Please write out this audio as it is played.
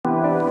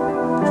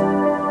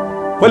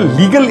Well,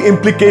 legal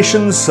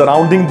implications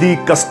surrounding the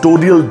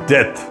custodial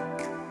death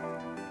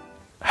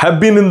have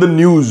been in the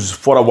news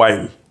for a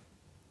while.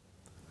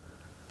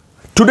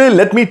 Today,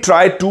 let me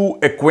try to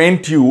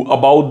acquaint you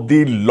about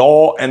the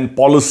law and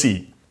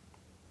policy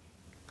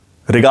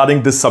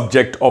regarding this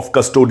subject of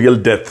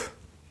custodial death.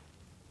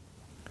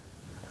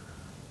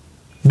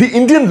 The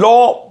Indian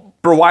law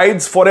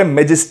provides for a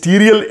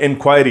magisterial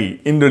inquiry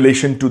in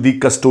relation to the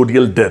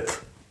custodial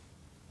death.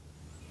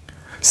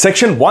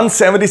 Section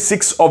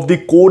 176 of the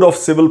Code of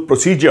Civil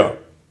Procedure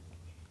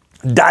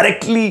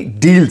directly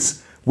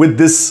deals with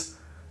this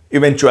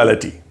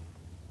eventuality.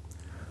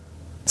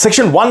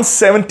 Section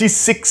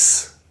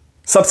 176,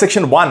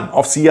 subsection 1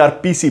 of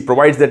CRPC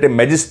provides that a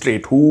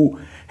magistrate who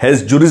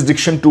has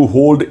jurisdiction to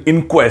hold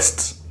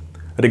inquests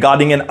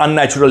regarding an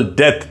unnatural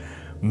death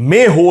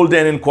may hold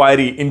an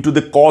inquiry into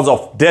the cause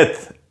of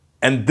death,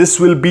 and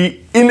this will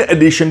be in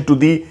addition to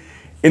the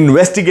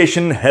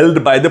investigation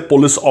held by the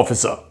police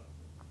officer.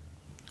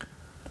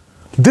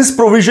 This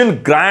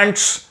provision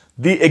grants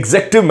the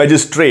executive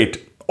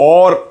magistrate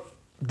or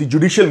the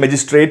judicial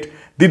magistrate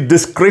the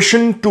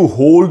discretion to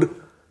hold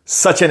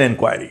such an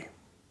inquiry.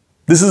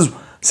 This is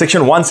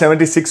section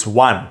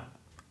 176(1)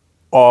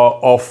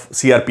 of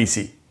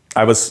CRPC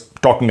I was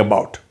talking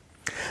about.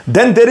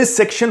 Then there is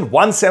section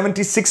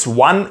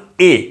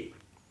 176(1)(a),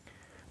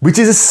 which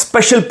is a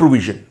special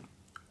provision,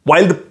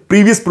 while the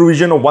previous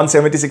provision of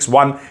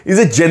 176(1) is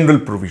a general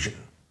provision.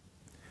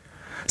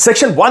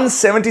 Section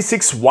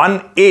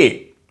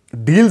 176(1)(a)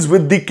 deals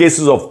with the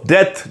cases of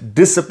death,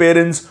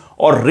 disappearance,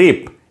 or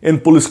rape in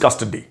police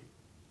custody.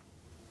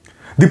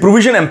 The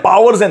provision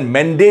empowers and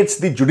mandates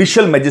the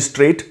judicial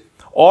magistrate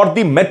or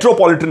the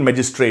metropolitan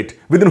magistrate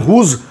within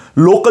whose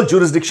local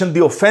jurisdiction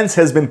the offence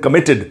has been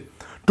committed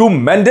to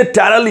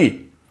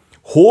mandatorily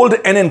hold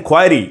an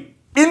inquiry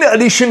in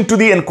addition to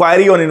the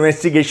inquiry or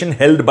investigation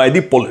held by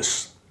the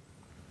police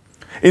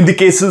in the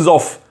cases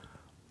of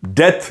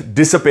death,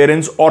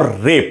 disappearance, or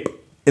rape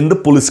in the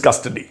police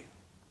custody.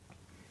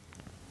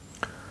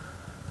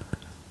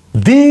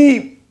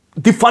 The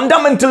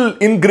fundamental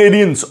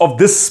ingredients of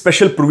this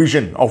special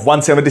provision of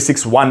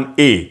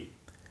 176(1)(a),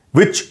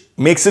 which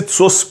makes it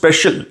so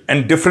special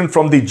and different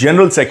from the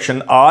general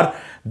section, are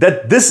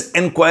that this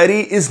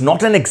inquiry is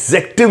not an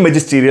executive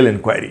magisterial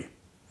inquiry,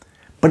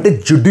 but a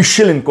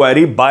judicial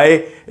inquiry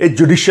by a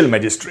judicial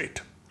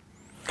magistrate.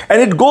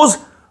 And it goes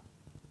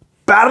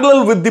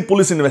parallel with the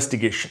police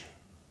investigation,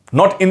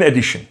 not in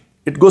addition.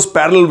 It goes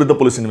parallel with the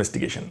police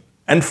investigation.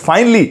 And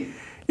finally,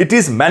 it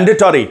is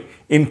mandatory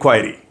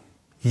inquiry.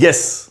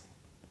 Yes.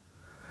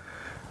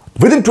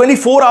 Within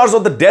 24 hours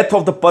of the death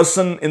of the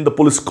person in the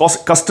police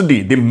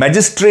custody, the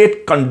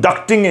magistrate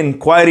conducting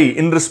inquiry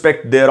in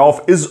respect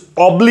thereof is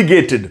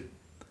obligated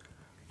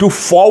to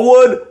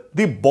forward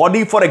the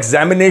body for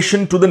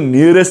examination to the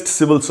nearest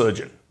civil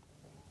surgeon.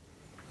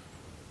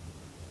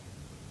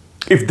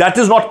 If that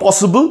is not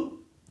possible,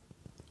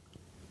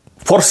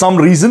 for some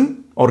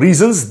reason or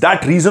reasons,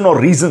 that reason or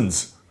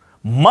reasons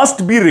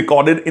must be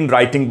recorded in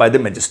writing by the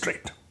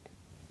magistrate.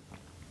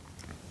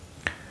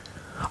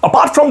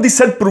 Apart from the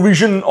said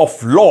provision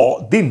of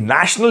law, the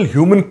National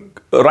Human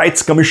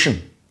Rights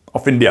Commission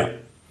of India,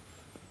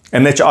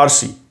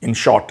 NHRC in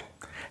short,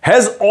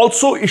 has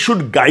also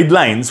issued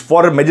guidelines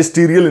for a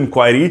magisterial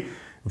inquiry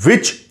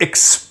which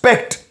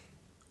expect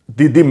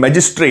the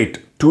magistrate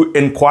to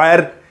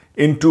inquire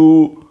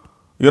into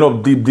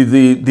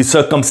the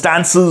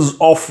circumstances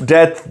of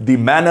death, the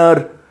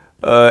manner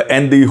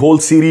and the whole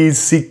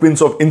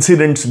sequence of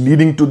incidents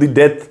leading to the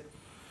death,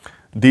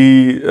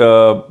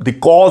 the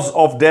cause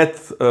of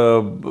death,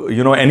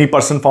 any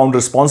person found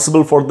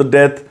responsible for the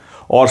death,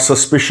 or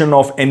suspicion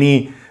of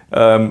any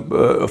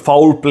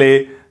foul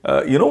play,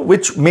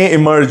 which may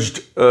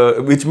emerge,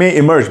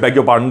 beg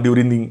your pardon,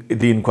 during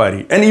the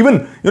inquiry, and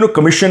even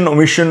commission,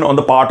 omission on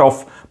the part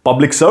of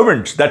public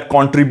servants that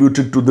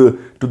contributed to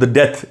the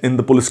death in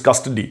the police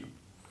custody.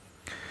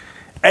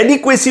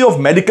 Adequacy of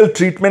medical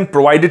treatment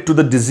provided to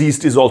the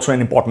deceased is also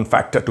an important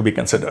factor to be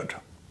considered.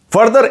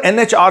 Further,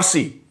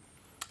 NHRC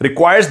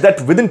requires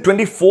that within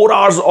 24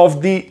 hours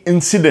of the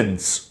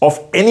incidence of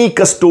any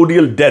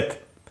custodial death,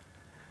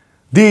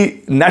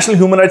 the National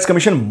Human Rights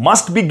Commission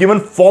must be given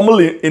formal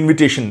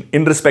invitation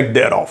in respect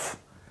thereof,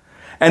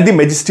 and the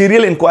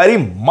magisterial inquiry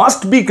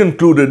must be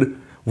concluded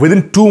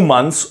within 2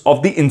 months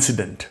of the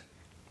incident,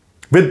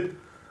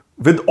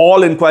 with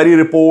all inquiry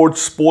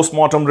reports,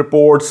 post-mortem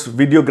reports,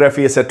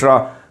 videography,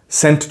 etc.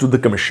 sent to the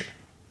commission.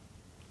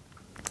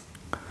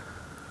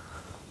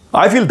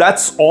 I feel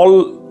that's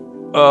all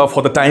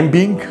for the time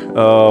being.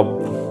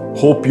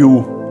 Hope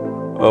you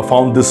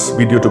found this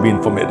video to be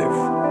informative.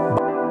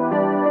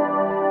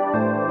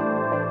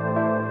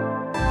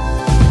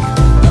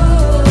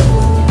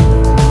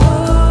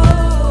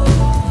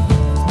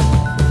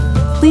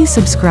 Please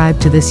subscribe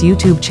to this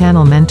YouTube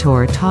channel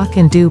Mentor Talk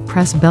and do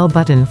press bell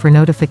button for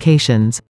notifications.